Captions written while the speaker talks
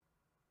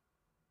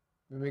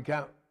Let me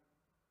count.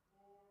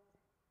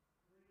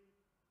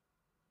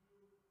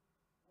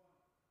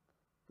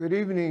 Good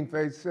evening,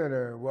 Faith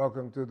Center.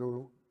 Welcome to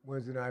the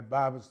Wednesday night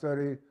Bible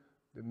study,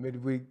 the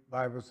midweek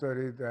Bible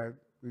study that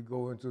we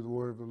go into the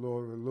Word of the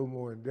Lord with a little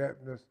more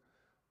in-depthness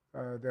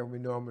than we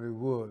normally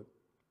would.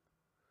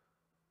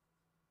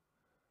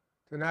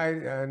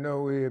 Tonight, I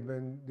know we have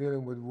been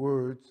dealing with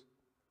words,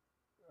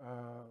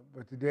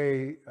 but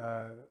today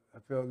I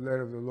felt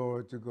led of the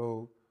Lord to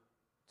go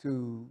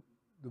to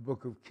the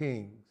book of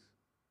Kings.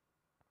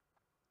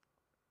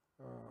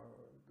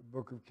 The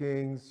book of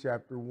Kings,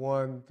 chapter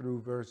 1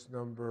 through verse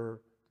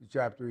number to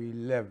chapter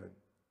 11.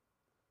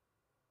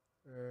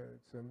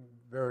 Some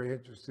very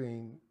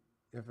interesting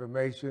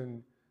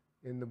information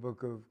in the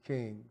book of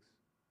Kings.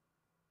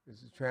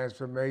 It's a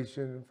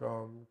transformation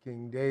from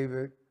King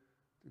David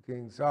to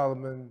King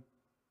Solomon,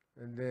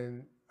 and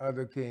then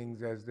other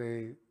kings as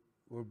they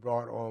were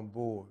brought on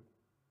board.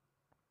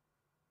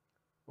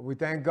 But we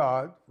thank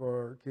God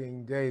for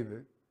King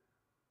David.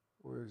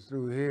 It was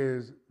through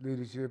his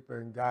leadership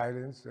and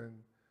guidance and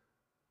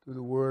through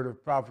the word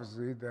of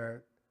prophecy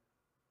that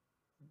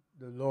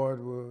the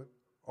Lord would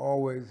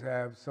always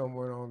have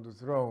someone on the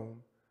throne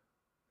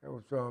that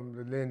was from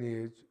the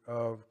lineage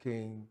of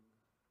King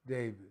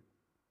David.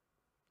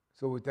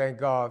 So we thank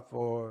God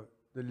for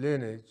the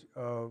lineage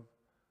of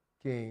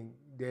King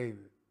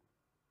David.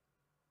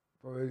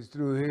 For it's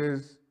through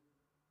his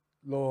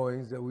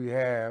loins that we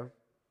have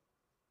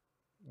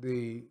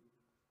the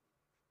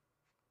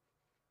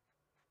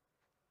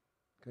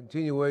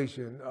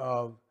continuation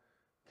of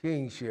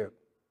kingship.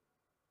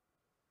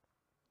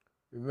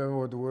 Remember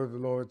what the word of the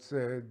Lord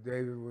said,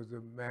 David was a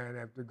man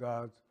after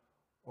God's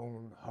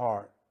own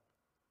heart.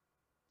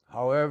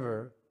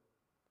 However,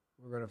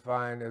 we're going to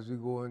find as we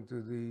go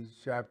into these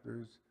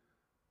chapters,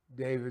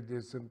 David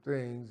did some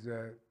things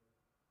that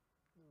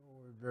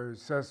were very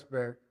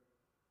suspect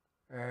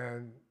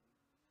and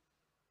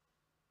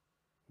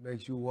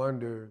makes you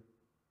wonder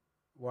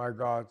why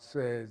God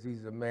says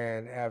he's a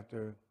man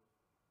after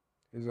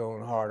his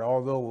own heart.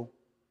 Although,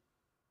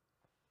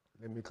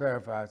 let me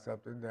clarify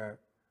something, that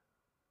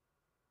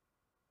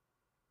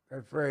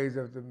phrase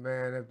of the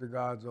man after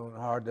God's own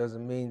heart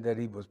doesn't mean that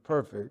he was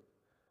perfect.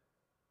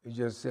 It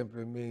just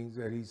simply means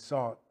that he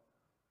sought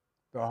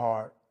the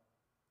heart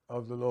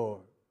of the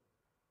Lord.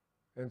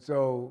 And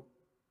so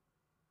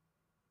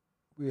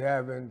we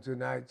have in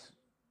tonight's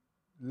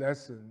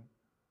lesson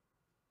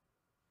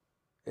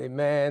a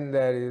man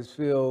that is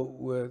filled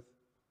with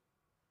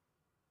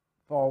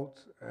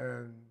faults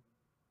and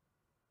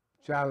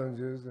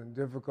challenges and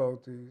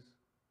difficulties,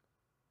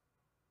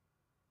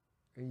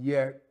 and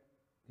yet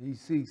he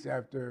seeks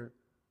after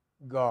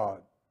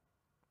God,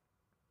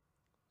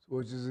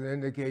 which is an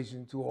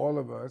indication to all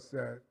of us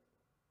that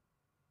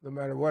no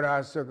matter what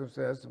our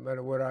circumstance, no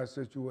matter what our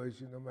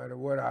situation, no matter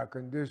what our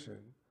condition,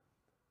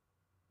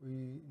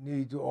 we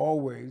need to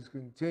always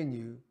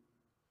continue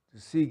to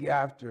seek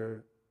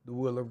after the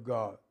will of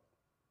God.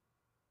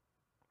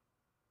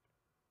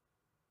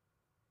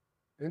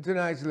 In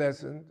tonight's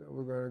lesson,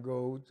 we're going to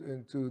go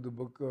into the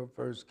book of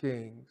 1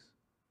 Kings.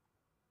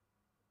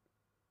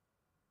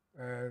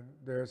 And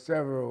there are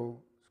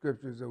several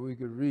scriptures that we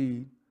could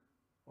read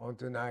on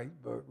tonight,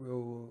 but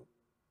we'll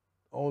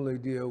only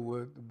deal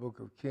with the book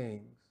of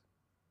Kings.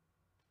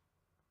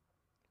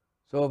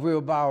 So if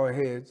we'll bow our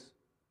heads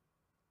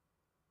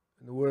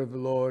in the word of the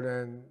Lord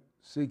and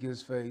seek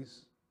his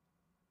face,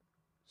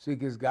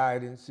 seek his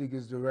guidance, seek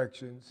his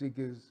direction, seek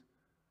his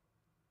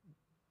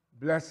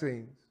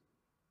blessings,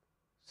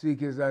 seek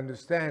his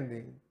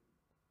understanding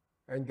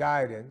and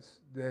guidance,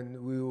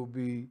 then we will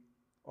be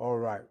all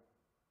right.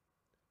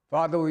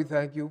 Father, we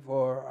thank you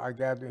for our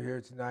gathering here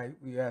tonight.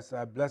 We ask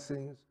thy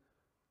blessings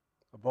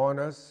upon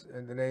us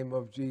in the name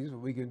of Jesus.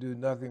 We can do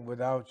nothing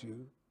without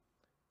you.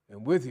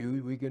 And with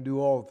you, we can do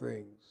all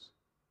things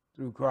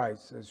through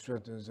Christ that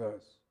strengthens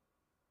us.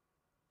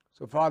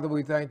 So, Father,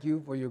 we thank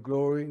you for your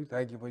glory.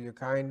 Thank you for your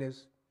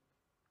kindness.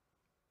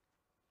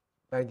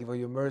 Thank you for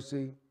your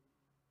mercy,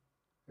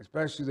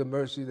 especially the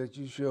mercy that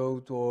you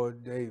showed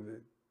toward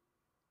David.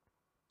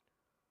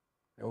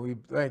 And we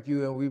thank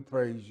you and we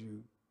praise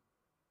you.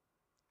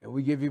 And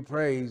we give you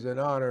praise and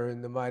honor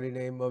in the mighty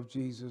name of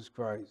Jesus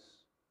Christ.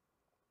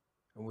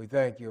 And we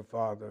thank you,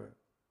 Father.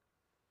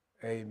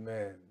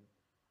 Amen.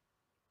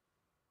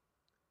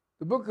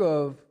 The book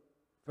of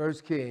 1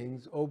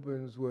 Kings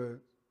opens with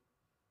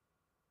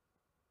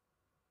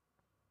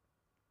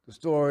the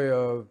story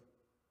of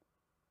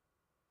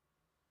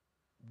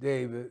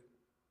David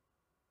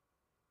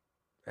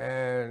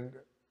and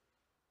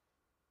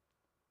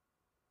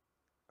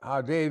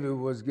how David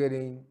was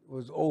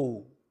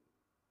old.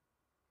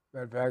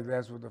 Matter of fact,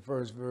 that's what the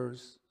first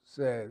verse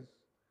says.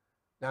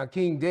 Now,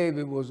 King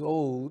David was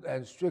old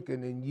and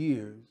stricken in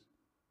years,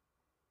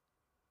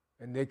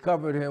 and they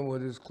covered him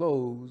with his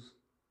clothes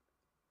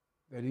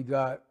that he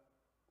got,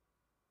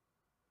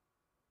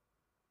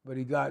 but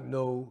he got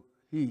no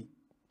heat.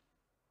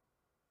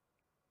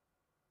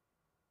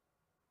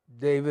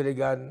 David had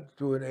gotten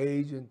to an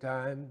age and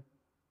time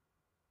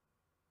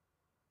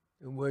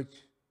in which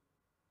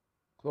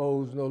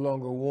Clothes no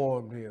longer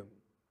warmed him.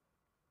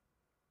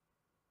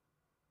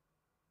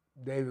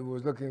 David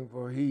was looking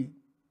for heat,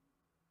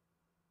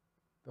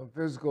 some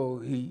physical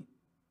heat.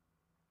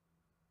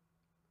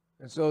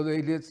 And so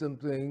they did some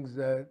things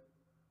that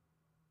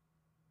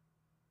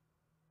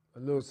are a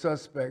little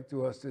suspect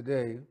to us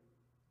today,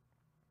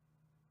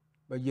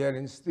 but yet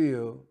and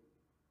still,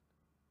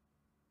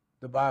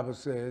 the Bible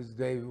says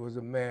David was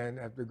a man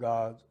after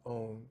God's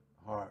own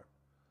heart.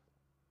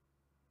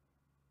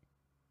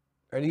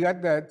 And he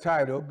got that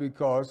title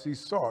because he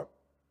sought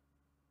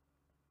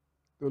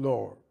the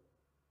Lord.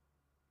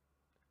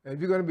 And if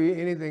you're going to be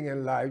anything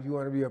in life, you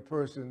want to be a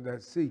person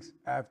that seeks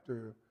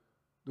after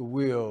the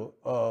will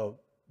of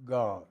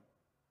God.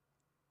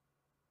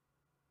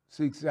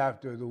 Seeks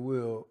after the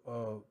will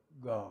of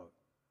God.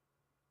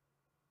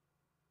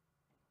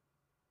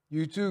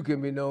 You too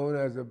can be known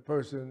as a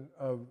person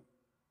of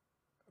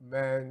a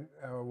man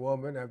or a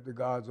woman after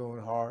God's own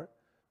heart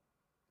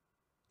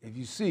if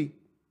you seek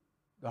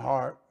the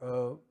heart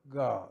of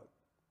God.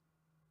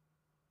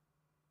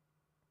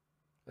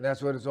 And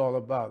that's what it's all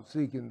about,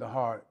 seeking the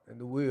heart and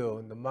the will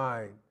and the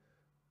mind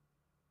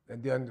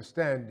and the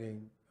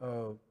understanding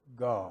of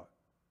God.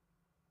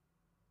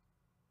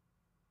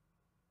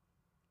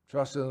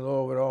 Trust in the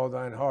Lord with all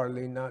thine heart,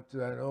 lean not to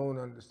thine own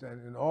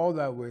understanding. In all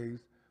thy ways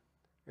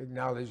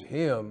acknowledge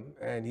him,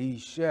 and he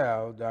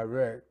shall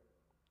direct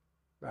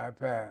thy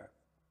path.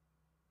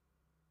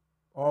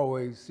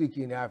 Always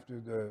seeking after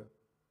the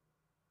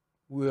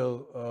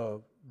will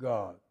of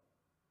God.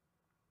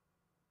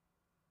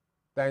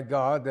 Thank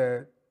God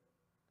that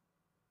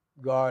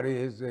God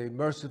is a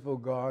merciful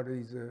God.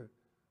 He's a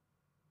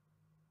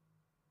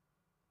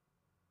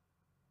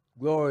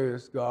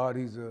glorious God.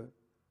 He's a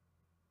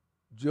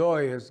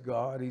joyous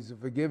God. He's a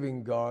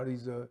forgiving God.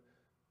 He's a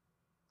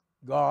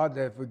God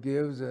that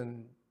forgives,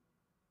 and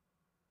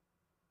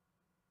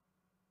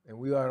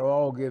we ought to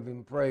all give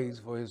him praise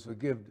for his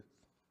forgiveness,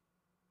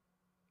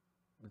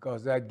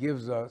 because that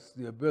gives us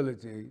the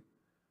ability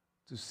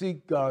to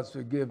seek God's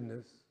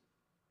forgiveness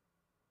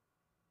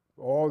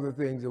for all the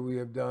things that we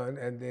have done,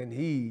 and then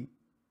he,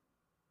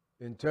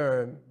 in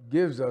turn,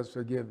 gives us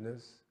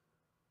forgiveness.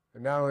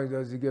 And not only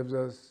does he give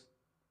us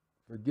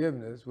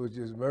forgiveness, which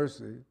is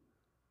mercy,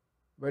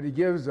 but he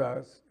gives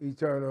us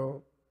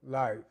eternal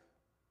life,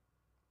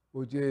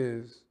 which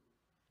is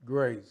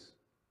grace.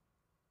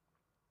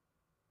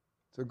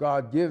 So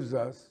God gives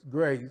us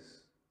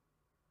grace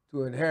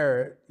to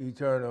inherit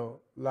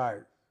eternal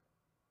life.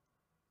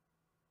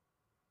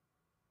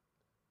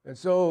 And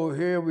so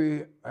here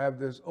we have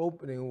this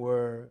opening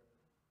where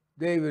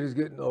David is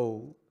getting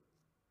old.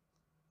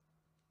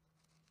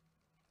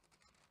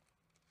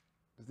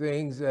 The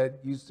things that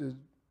used to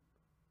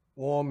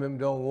warm him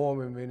don't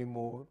warm him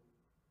anymore.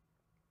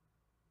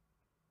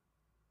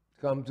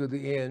 Come to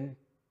the end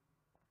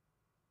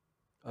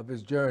of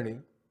his journey.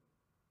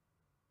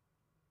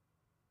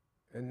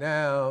 And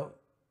now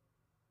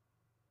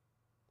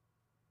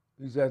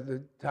he's at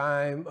the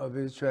time of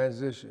his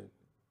transition.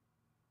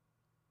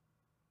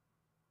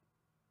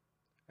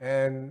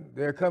 And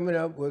they're coming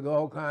up with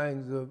all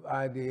kinds of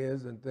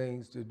ideas and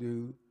things to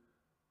do,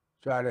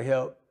 try to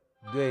help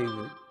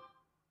David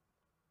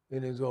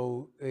in his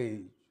old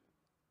age.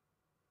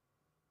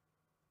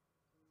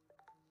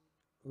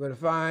 We're going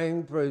to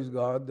find, praise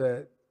God,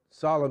 that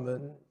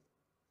Solomon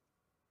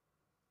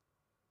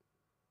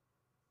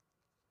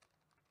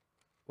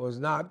was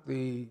not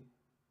the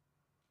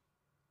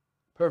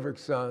perfect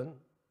son,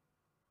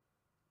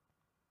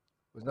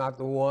 was not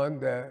the one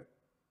that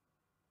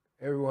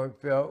everyone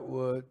felt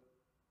would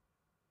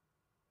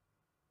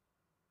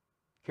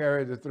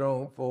carry the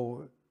throne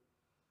forward.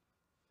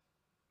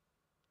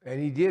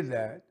 And he did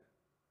that.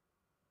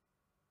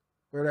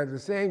 But at the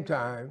same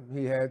time,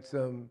 he had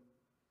some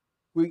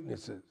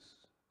weaknesses.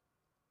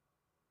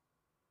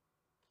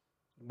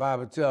 The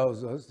Bible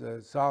tells us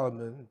that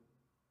Solomon,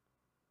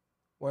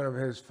 one of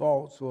his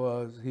faults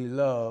was he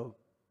loved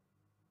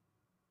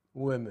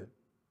women.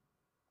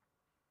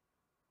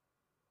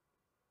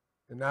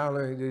 And not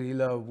only did he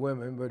love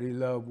women, but he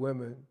loved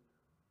women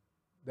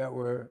that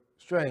were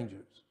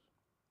strangers.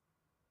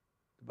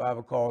 The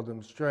Bible called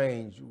them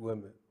strange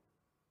women.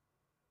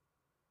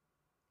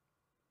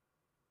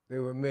 They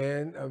were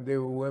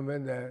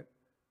women that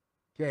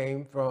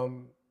came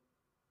from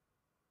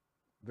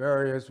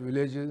various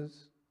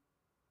religions,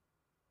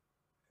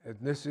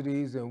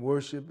 ethnicities, and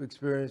worship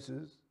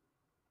experiences.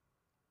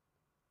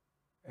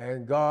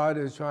 And God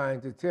is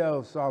trying to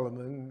tell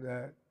Solomon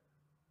that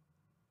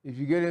if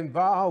you get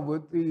involved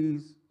with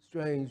these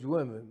strange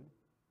women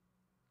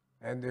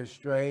and their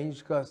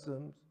strange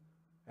customs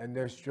and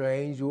their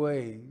strange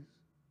ways,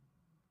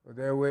 for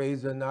their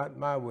ways are not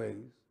my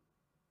ways,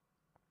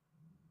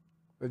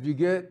 if you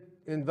get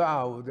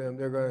involved with them,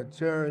 they're going to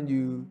turn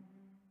you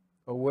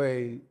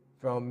away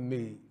from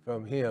me,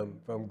 from him,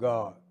 from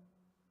God.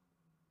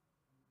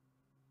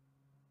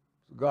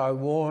 So God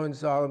warns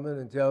Solomon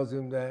and tells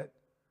him that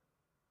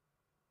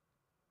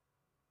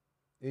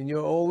in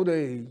your old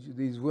age,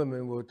 these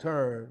women will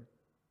turn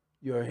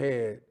your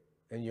head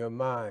and your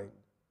mind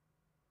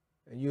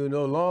And you'll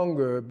no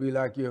longer be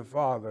like your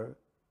father,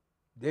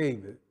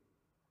 David,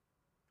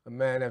 a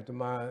man after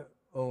my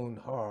own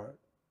heart.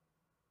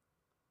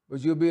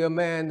 But you'll be a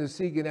man that's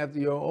seeking after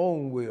your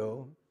own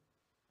will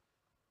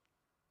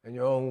and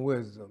your own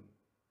wisdom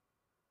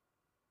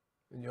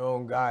and your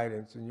own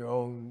guidance and your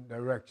own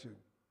direction.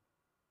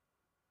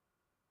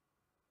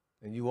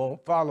 And you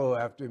won't follow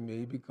after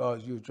me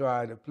because you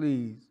try to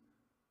please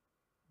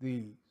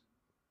these.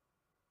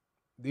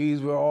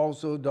 These were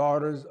also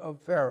daughters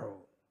of Pharaoh.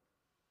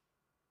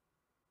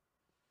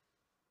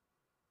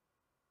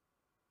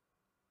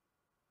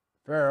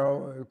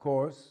 Pharaoh, of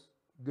course,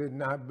 did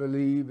not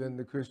believe in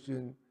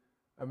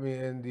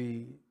in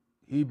the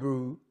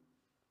Hebrew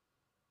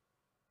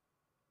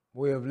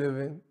way of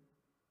living,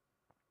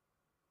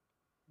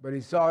 but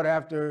he sought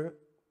after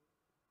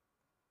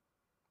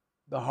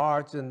the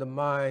hearts and the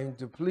mind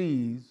to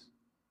please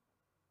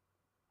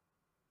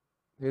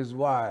his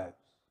wives.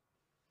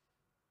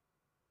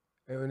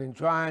 And in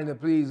trying to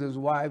please his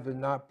wife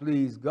and not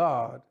please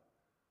God,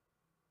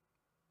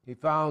 he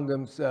found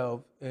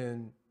himself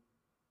in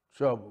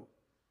trouble.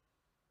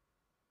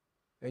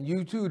 And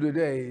you too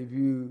today, if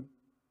you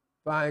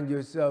find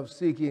yourself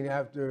seeking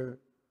after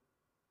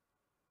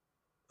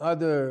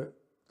other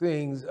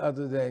things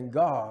other than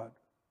God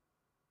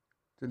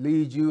to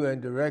lead you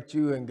and direct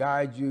you and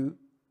guide you,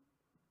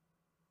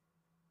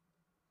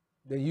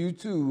 then you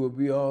too will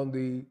be on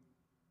the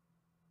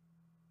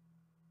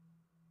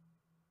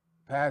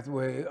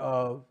pathway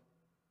of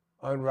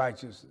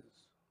unrighteousness.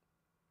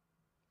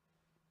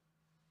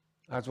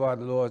 That's why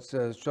the Lord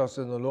says, trust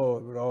in the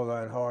Lord with all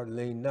thine heart,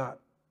 lean not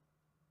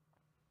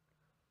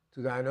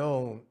to thine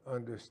own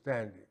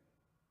understanding.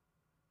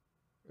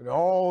 In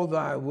all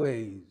thy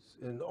ways,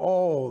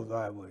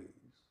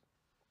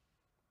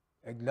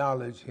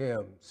 acknowledge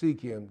him,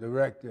 seek him,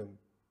 direct him.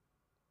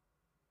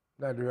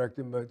 Not direct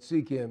him, but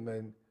seek him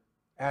and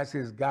ask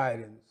his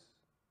guidance.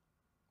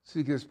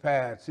 Seek his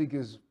path, seek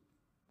his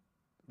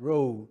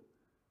road,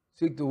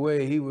 seek the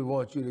way he would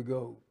want you to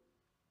go.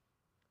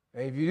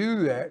 And if you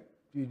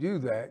do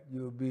that,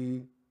 you'll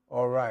be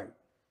all right.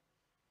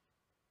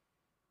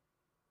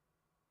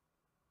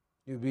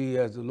 You'll be,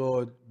 as the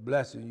Lord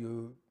blessing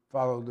you,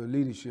 follow the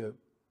leadership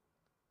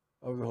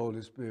of the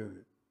Holy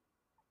Spirit.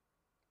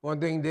 One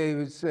thing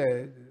David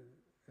said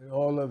in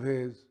all of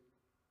his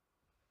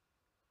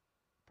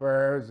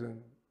prayers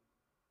and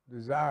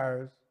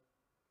desires,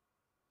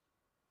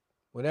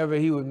 whenever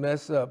he would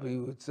mess up, he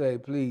would say,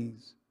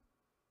 please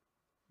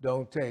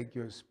don't take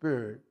your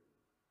spirit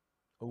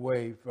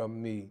away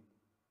from me.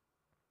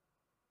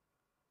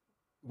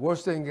 The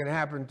worst thing can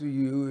happen to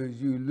you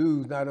is you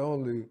lose not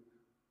only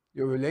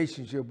your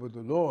relationship with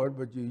the Lord,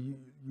 but you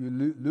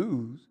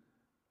lose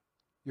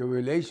your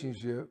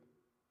relationship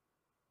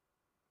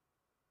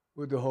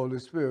with the Holy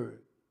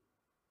Spirit.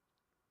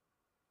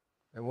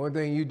 And one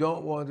thing you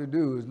don't want to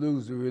do is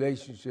lose the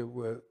relationship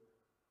with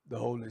the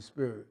Holy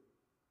Spirit.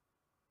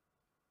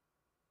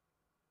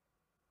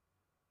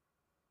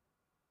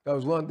 That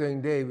was one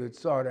thing David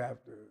sought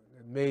after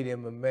that made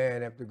him a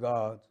man after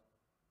God's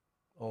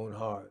own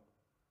heart.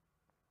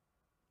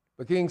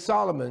 But King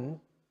Solomon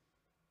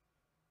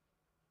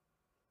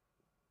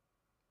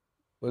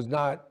was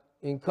not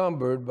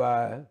encumbered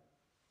by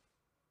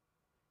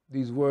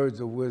these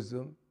words of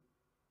wisdom.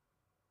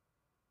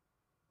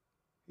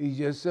 He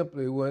just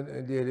simply went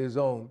and did his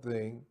own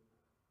thing,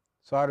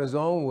 sought his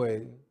own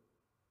way,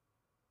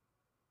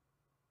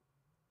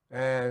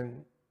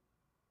 and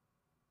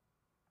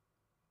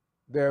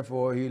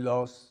therefore he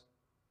lost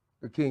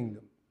the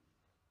kingdom.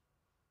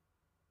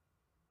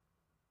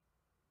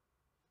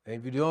 And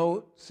if you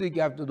don't seek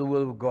after the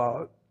will of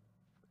God,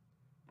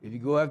 if you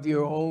go after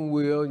your own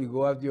will, you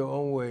go after your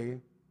own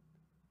way,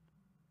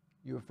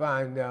 you'll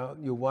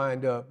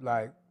wind up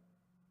like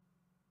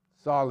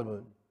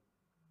Solomon.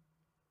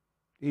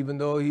 Even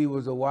though he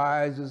was the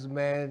wisest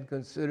man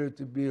considered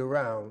to be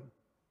around,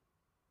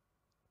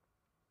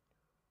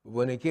 but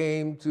when it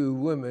came to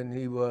women,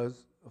 he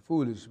was a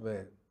foolish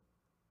man.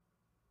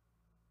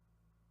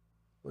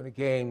 When it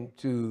came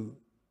to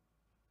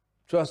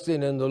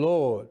trusting in the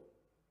Lord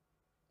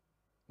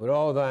with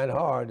all thine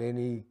heart, and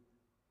he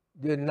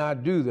did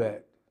not do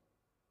that.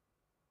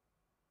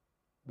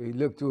 But he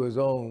looked to his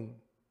own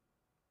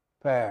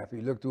path.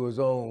 He looked to his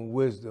own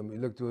wisdom. He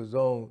looked to his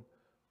own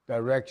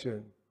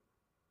direction.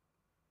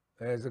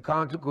 And as a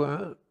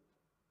consequence,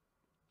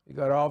 he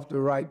got off the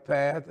right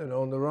path and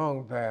on the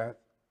wrong path.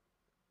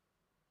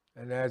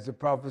 And as the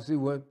prophecy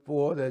went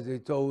forth, as they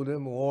told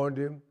him, warned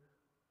him,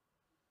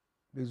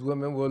 these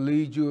women will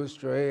lead you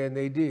astray, and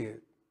they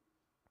did.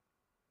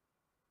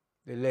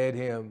 They led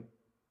him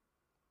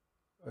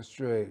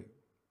astray.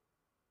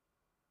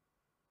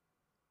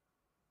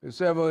 There's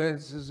several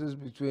instances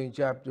between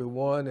chapter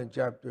 1 and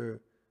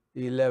chapter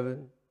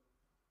 11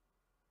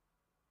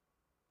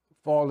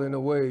 falling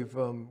away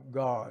from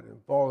God and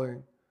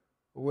falling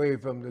away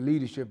from the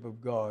leadership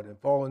of God and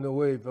falling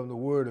away from the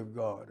Word of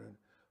God and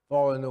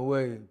falling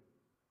away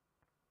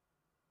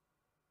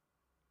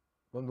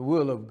from the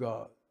will of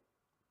God.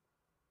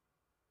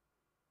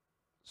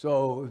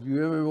 So if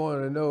you ever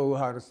want to know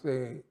how to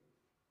stay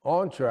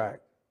on track,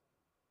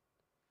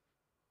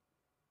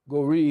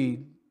 go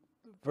read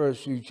the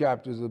first few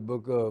chapters of the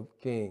book of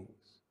Kings.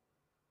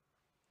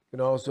 You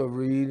can also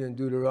read in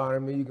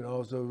Deuteronomy. You can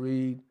also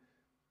read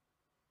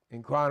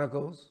in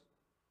Chronicles.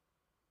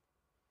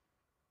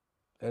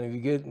 And if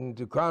you get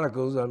into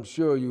Chronicles, I'm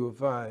sure you will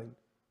find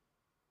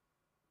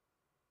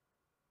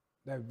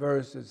that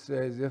verse that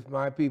says, if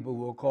my people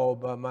will call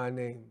by my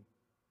name,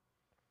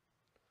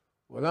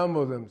 will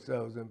humble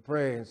themselves and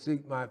pray and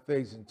seek my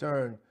face and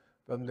turn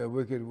from their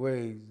wicked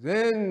ways,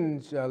 then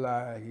shall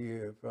I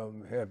hear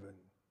from heaven.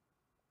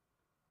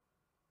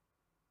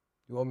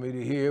 You want me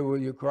to hear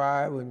when you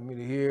cry? You want me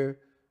to hear?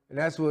 And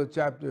that's what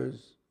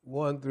chapters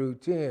 1 through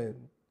 10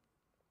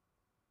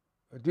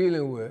 are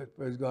dealing with.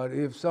 Praise God.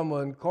 If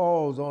someone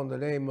calls on the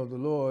name of the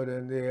Lord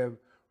and they have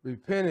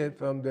repented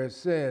from their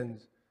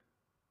sins,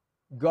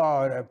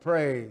 God, I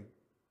pray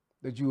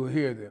that you will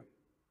hear them.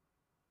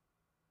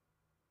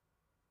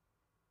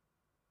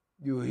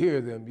 You will hear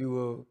them. You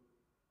will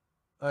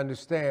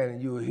understand,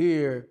 and you will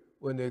hear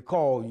when they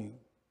call you.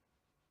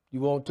 You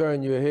won't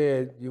turn your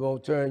head. You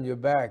won't turn your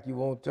back. You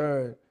won't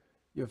turn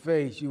your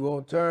face. You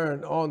won't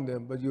turn on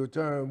them, but you'll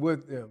turn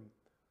with them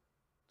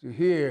to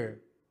hear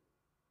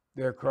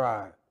their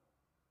cry.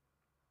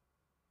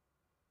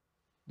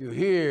 You'll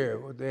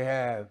hear what they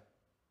have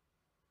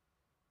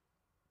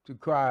to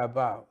cry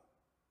about.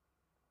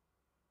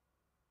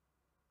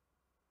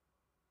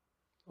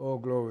 All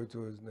glory to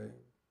his name.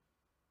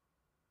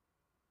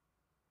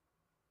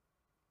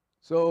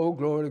 So,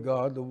 glory to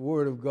God, the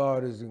Word of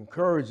God is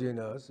encouraging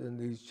us in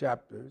these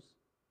chapters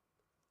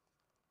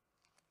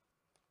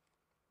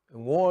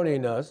and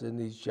warning us in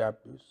these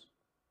chapters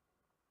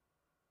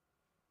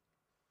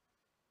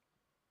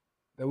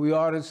that we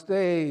ought to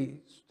stay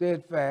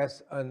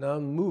steadfast and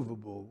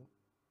unmovable,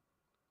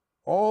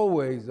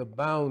 always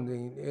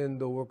abounding in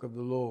the work of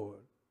the Lord.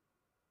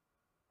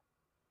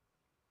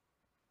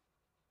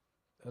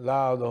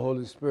 Allow the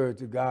Holy Spirit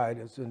to guide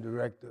us and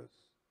direct us.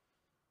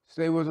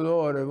 Stay with the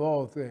Lord of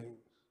all things.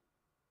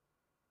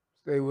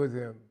 Stay with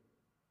him,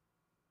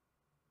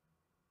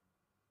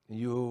 and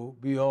you'll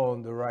be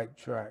on the right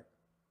track.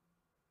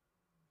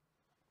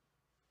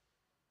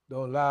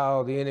 Don't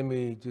allow the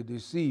enemy to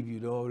deceive you.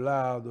 Don't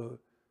allow the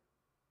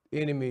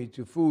enemy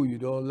to fool you.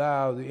 Don't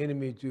allow the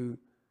enemy to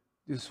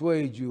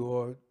dissuade you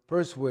or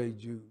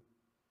persuade you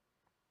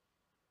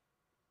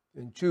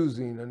in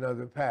choosing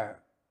another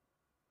path.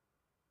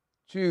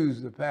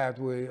 Choose the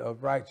pathway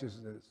of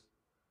righteousness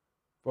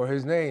for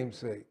his name's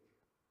sake.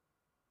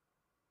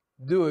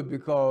 Do it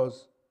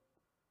because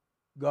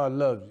God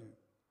loves you.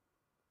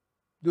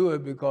 Do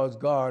it because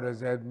God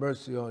has had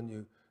mercy on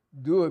you.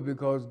 Do it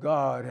because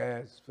God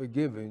has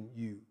forgiven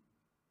you.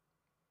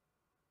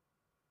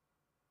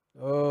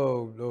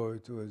 Oh,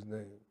 glory to his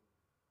name.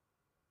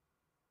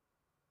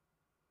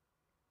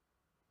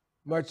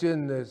 Much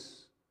in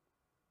this,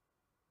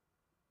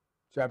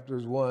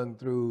 chapters 1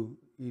 through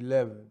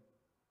 11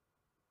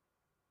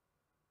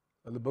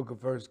 of the book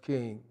of 1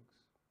 Kings.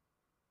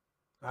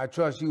 I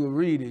trust you will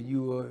read it,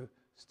 you will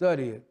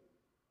study it.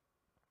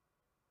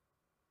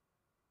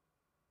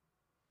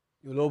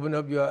 You'll open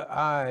up your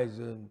eyes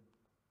and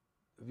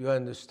your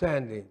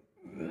understanding.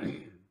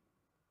 And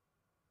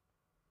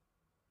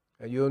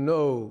you'll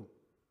know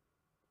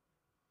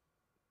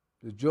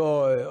the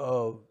joy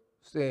of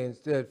staying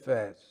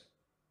steadfast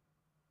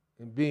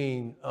and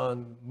being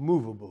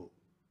unmovable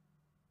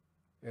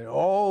and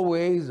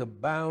always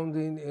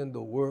abounding in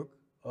the work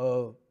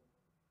of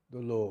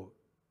the Lord.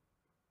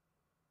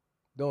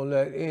 Don't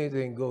let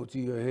anything go to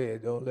your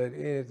head. Don't let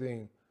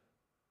anything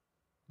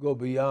go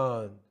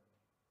beyond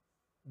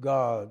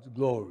God's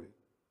glory.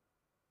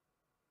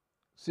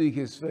 Seek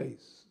his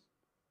face.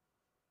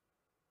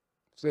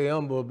 Stay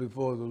humble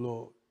before the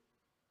Lord.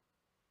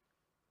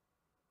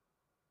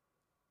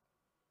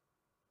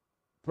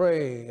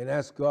 Pray and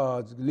ask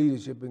God's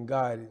leadership and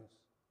guidance.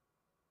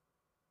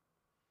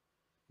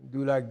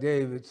 Do like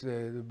David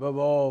said, above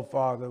all,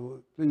 Father,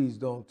 please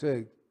don't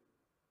take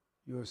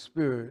your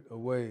spirit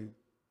away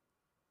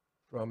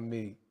from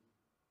me.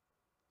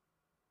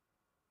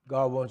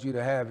 God wants you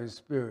to have his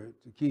spirit,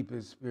 to keep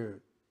his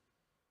spirit.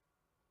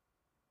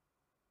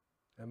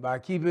 And by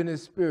keeping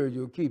his spirit,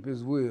 you'll keep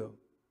his will.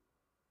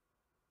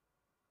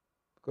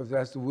 Because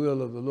that's the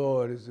will of the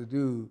Lord, is to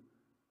do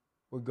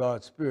what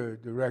God's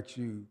spirit directs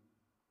you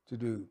to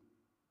do.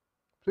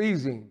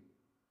 Pleasing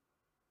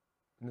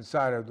in the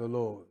sight of the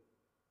Lord.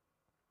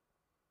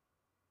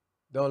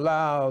 Don't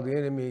allow the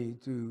enemy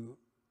to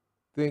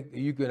think that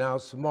you can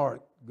outsmart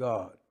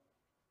God,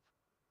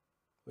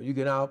 or you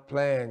can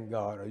outplan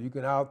God, or you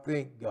can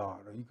outthink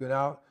God, or you can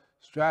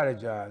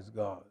out-strategize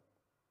God.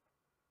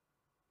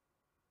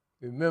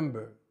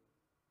 Remember,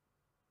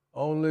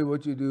 only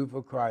what you do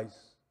for Christ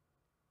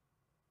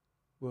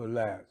will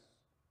last.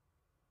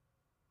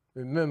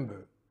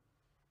 Remember,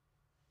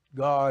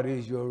 God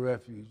is your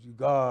refuge.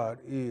 God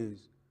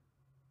is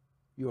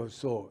your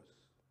source.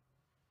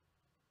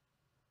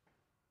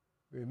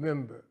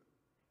 Remember,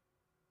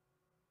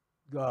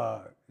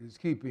 God is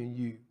keeping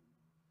you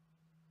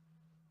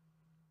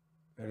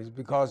And it's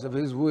because of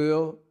his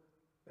will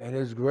and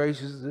his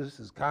graciousness,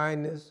 his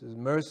kindness, his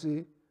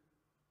mercy,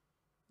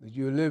 that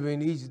you're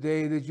living each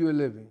day that you're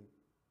living.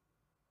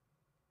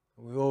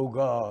 And we owe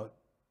God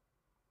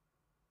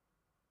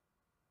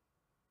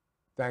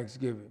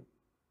thanksgiving.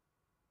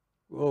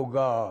 We owe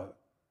God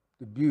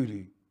the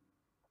beauty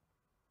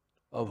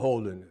of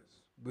holiness.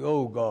 We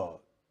owe God.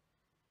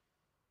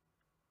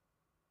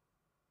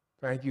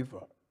 Thank you,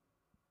 Father.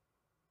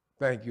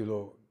 Thank you,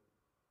 Lord.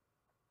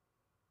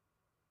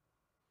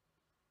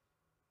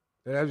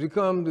 And as we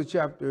come to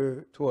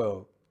chapter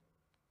 12,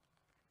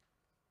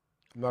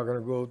 I'm not going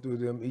to go through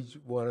them, each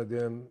one of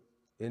them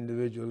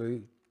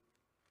individually,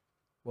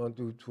 1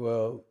 through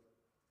 12.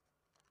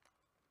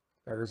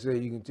 Like I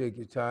said, you can take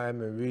your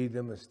time and read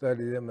them and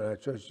study them, and I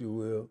trust you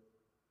will.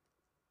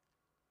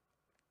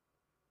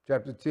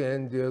 Chapter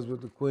 10 deals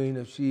with the Queen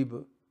of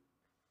Sheba.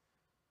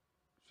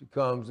 She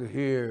comes to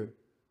hear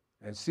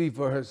and see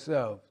for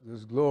herself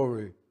this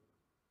glory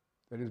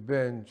that has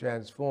been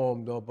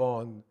transformed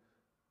upon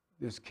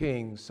this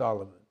King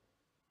Solomon.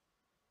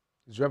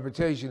 His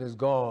reputation is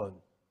gone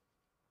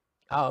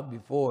out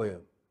before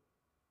him.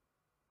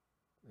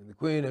 And the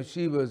Queen of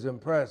Sheba is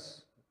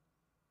impressed.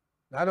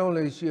 Not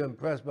only is she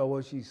impressed by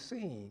what she's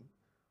seen,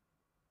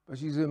 but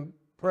she's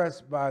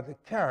impressed by the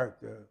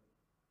character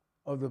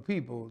of the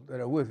people that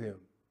are with him.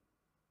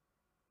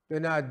 They're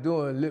not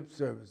doing lip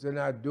service. They're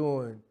not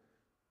doing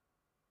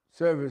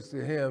service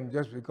to him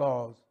just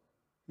because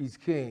he's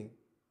king.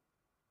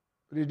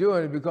 But they're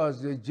doing it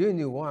because they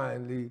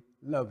genuinely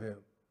love him.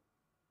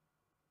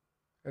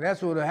 And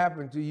that's what will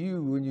happen to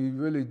you when you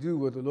really do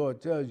what the Lord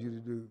tells you to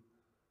do.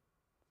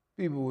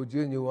 People will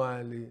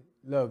genuinely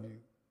love you.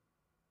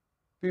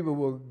 People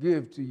will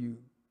give to you,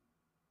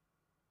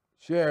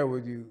 share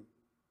with you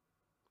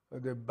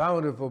of their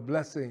bountiful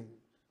blessings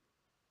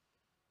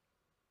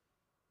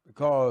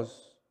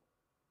because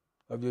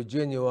of your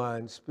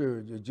genuine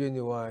spirit, your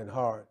genuine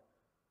heart,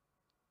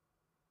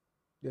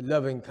 your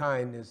loving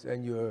kindness,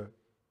 and your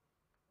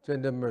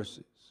tender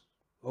mercies.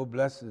 Oh,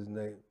 bless his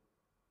name.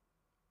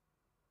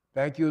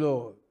 Thank you,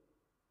 Lord.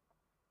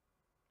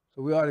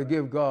 So we ought to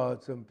give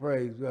God some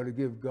praise. We ought to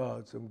give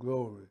God some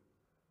glory.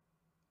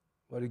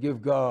 We ought to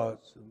give God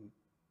some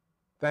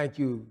thank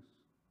yous.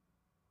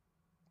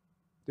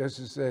 Just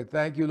to say,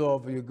 thank you,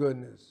 Lord, for your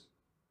goodness.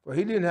 For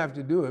he didn't have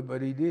to do it,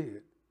 but he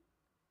did.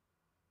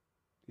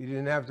 He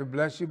didn't have to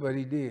bless you, but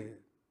he did.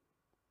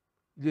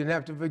 He didn't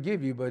have to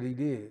forgive you, but he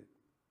did.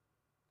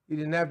 He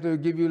didn't have to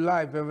give you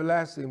life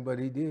everlasting, but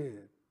he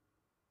did.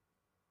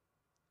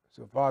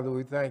 So, Father,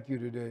 we thank you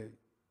today.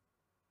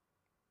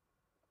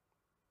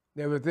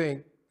 Never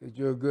think that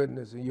your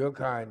goodness and your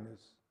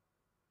kindness,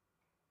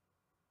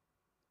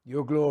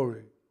 your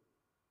glory,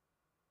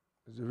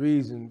 is the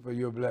reason for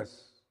your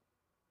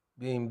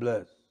being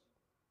blessed.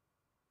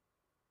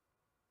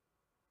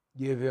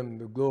 Give him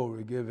the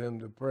glory, give him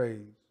the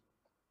praise.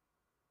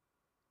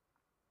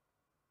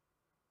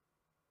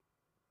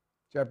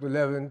 Chapter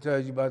 11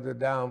 tells you about the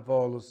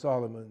downfall of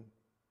Solomon,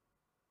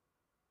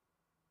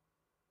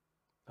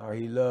 how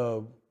he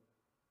loved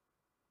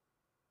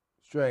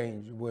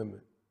strange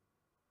women,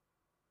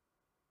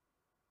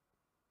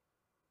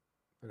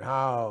 and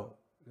how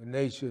the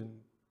nation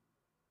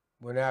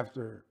went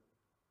after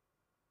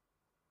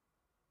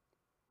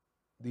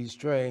these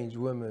strange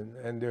women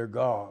and their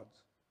gods.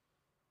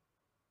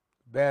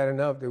 Bad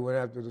enough they went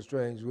after the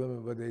strange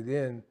women, but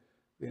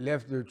they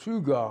left their true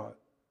God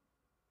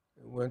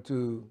and went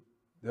to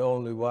the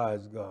only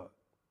wise God,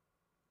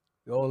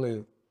 the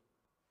only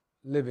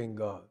living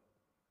God.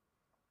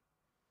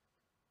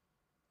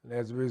 And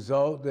as a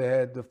result, they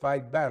had to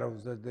fight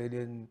battles that they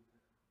didn't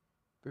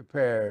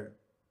prepare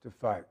to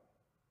fight.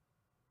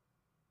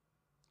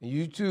 And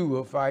you too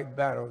will fight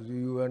battles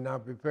you are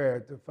not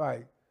prepared to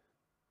fight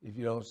if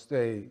you don't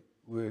stay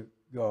with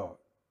God.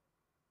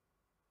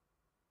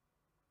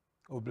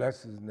 Oh,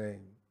 bless his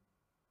name.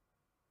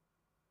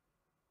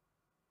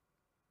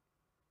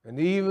 And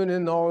even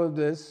in all of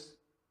this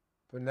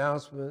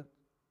pronouncement,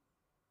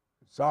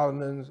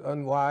 Solomon's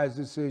unwise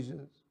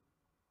decisions,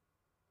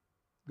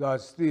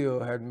 God still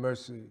had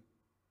mercy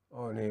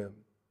on him.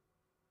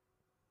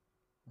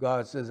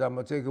 God says, I'm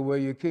going to take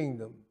away your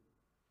kingdom,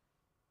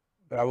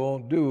 but I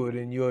won't do it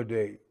in your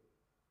day.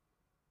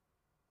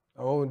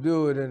 I won't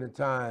do it in a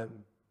time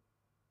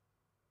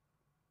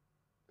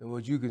in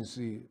which you can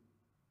see it.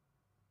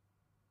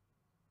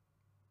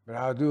 But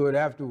I'll do it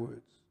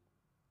afterwards.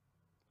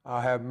 I'll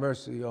have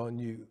mercy on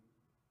you.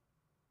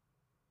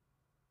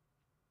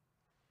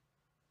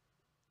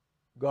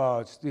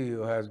 God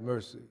still has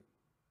mercy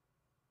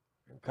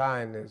and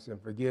kindness and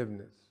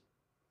forgiveness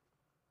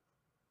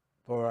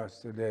for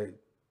us today.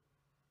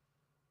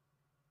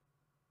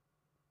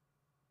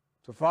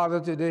 So, Father,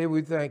 today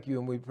we thank you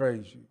and we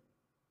praise you.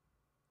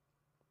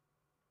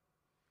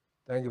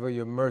 Thank you for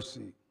your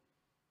mercy.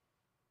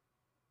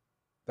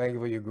 Thank you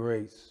for your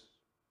grace.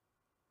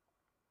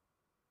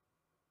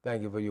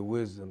 Thank you for your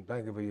wisdom.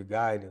 Thank you for your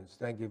guidance.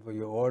 Thank you for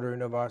your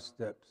ordering of our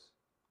steps.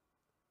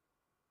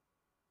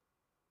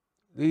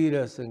 Lead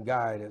us and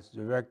guide us.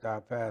 Direct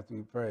our path,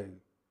 we pray.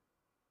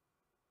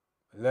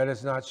 Let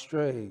us not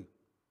stray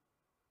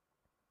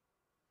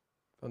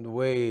from the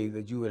way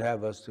that you would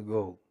have us to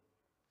go,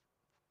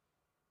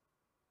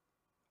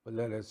 but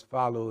let us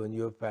follow in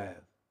your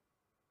path,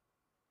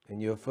 in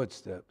your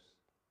footsteps.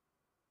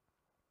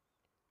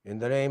 In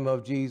the name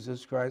of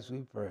Jesus Christ we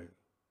pray.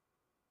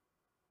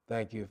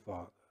 Thank you,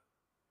 Father.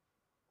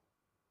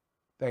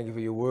 Thank you for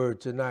your word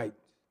tonight,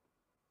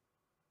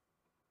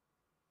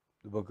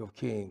 the book of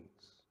Kings.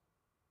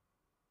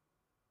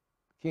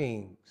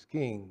 Kings,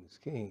 kings,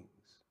 kings.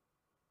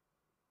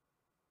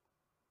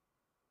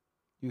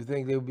 You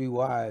think they would be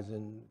wise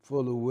and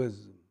full of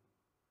wisdom.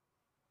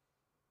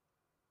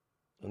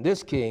 And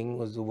this king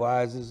was the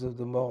wisest of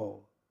them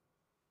all,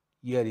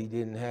 yet he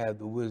didn't have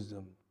the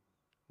wisdom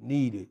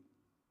needed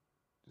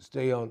to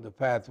stay on the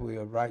pathway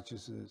of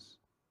righteousness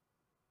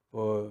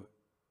for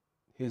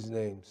his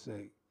name's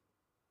sake,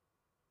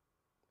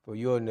 for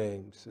your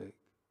name's sake.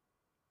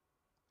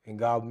 And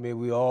God, may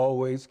we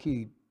always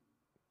keep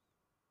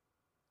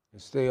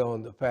and stay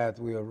on the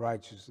pathway of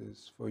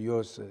righteousness for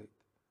your sake.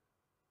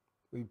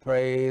 We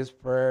pray his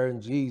prayer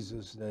in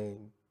Jesus'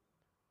 name.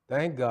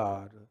 Thank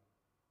God.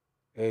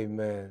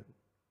 Amen.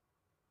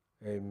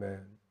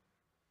 Amen.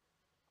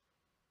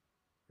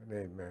 And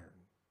amen.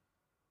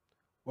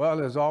 Well,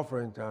 it's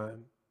offering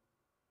time.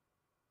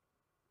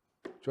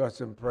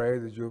 Trust and pray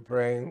that you're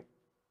praying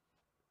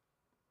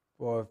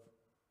for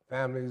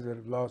families that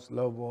have lost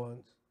loved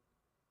ones.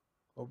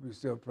 Hope you're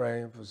still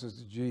praying for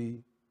Sister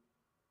G.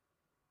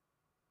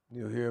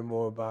 You'll hear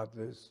more about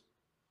this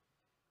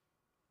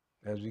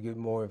as we get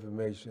more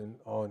information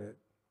on it.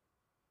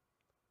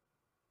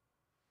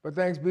 But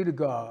thanks be to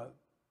God,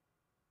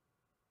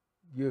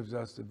 gives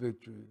us the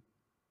victory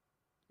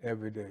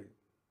every day.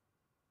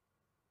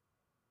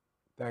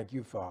 Thank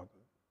you, Father,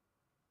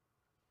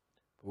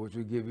 for which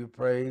we give you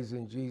praise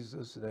in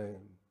Jesus'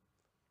 name.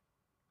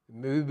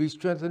 And may we be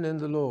strengthened in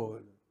the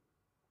Lord,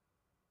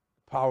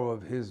 the power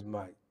of his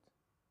might.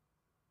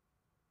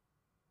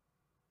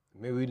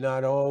 May we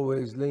not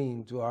always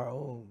lean to our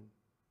own,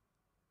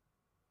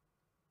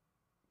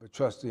 but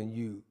trust in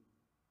you.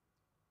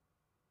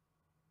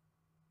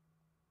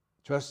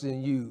 Trust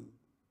in you.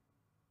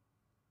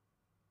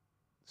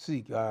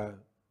 Seek our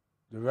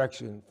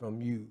direction from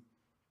you.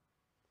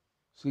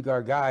 Seek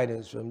our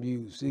guidance from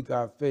you. Seek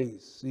our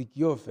face. Seek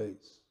your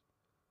face.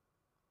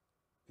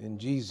 In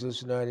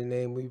Jesus' mighty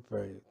name we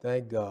pray.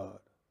 Thank God.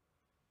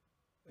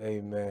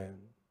 Amen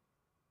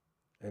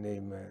and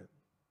amen.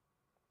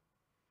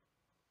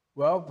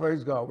 Well,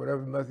 praise God.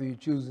 Whatever method you're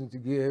choosing to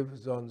give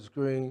is on the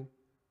screen.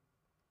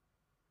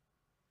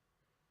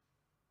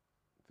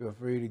 Feel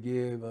free to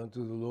give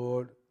unto the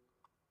Lord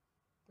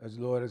as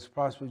the Lord has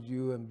prospered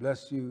you and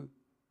blessed you.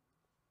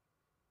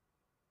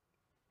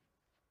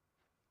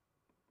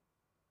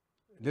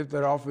 Lift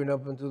that offering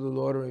up unto the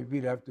Lord and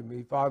repeat after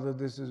me. Father,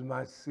 this is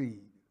my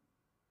seed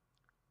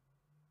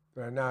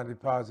that I now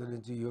deposit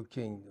into your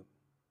kingdom.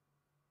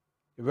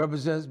 It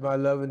represents my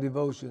love and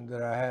devotion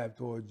that I have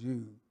towards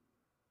you.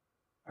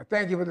 I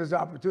thank you for this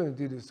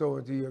opportunity to sow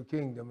into your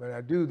kingdom, and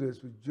I do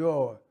this with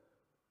joy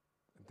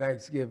and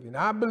thanksgiving.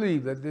 I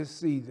believe that this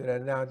seed that I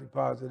now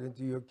deposit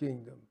into your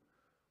kingdom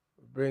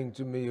will bring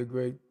to me a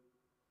great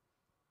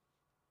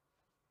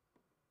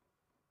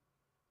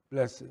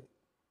blessing,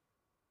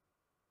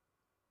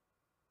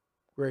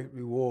 great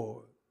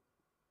reward.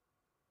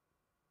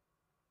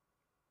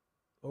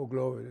 Oh,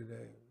 glory to the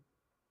name.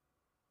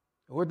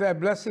 And with that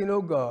blessing,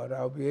 oh God,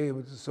 I'll be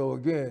able to sow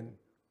again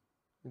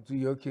into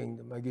your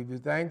kingdom. I give you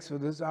thanks for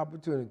this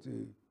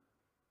opportunity.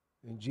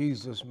 In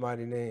Jesus'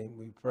 mighty name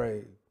we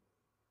pray.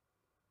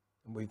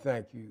 And we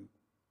thank you.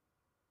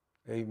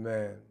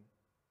 Amen.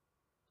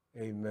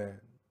 Amen.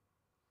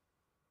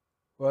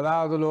 Well,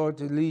 allow the Lord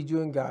to lead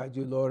you and guide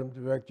you, Lord, and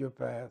direct your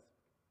path,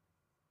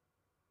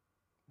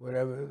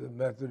 whatever the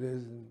method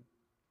is. And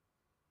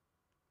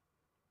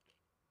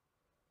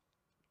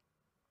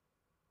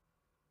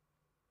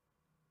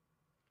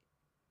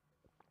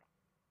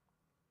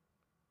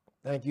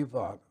thank you,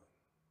 Father.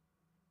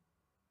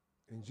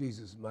 In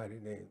Jesus' mighty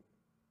name.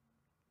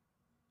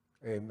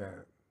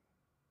 Amen.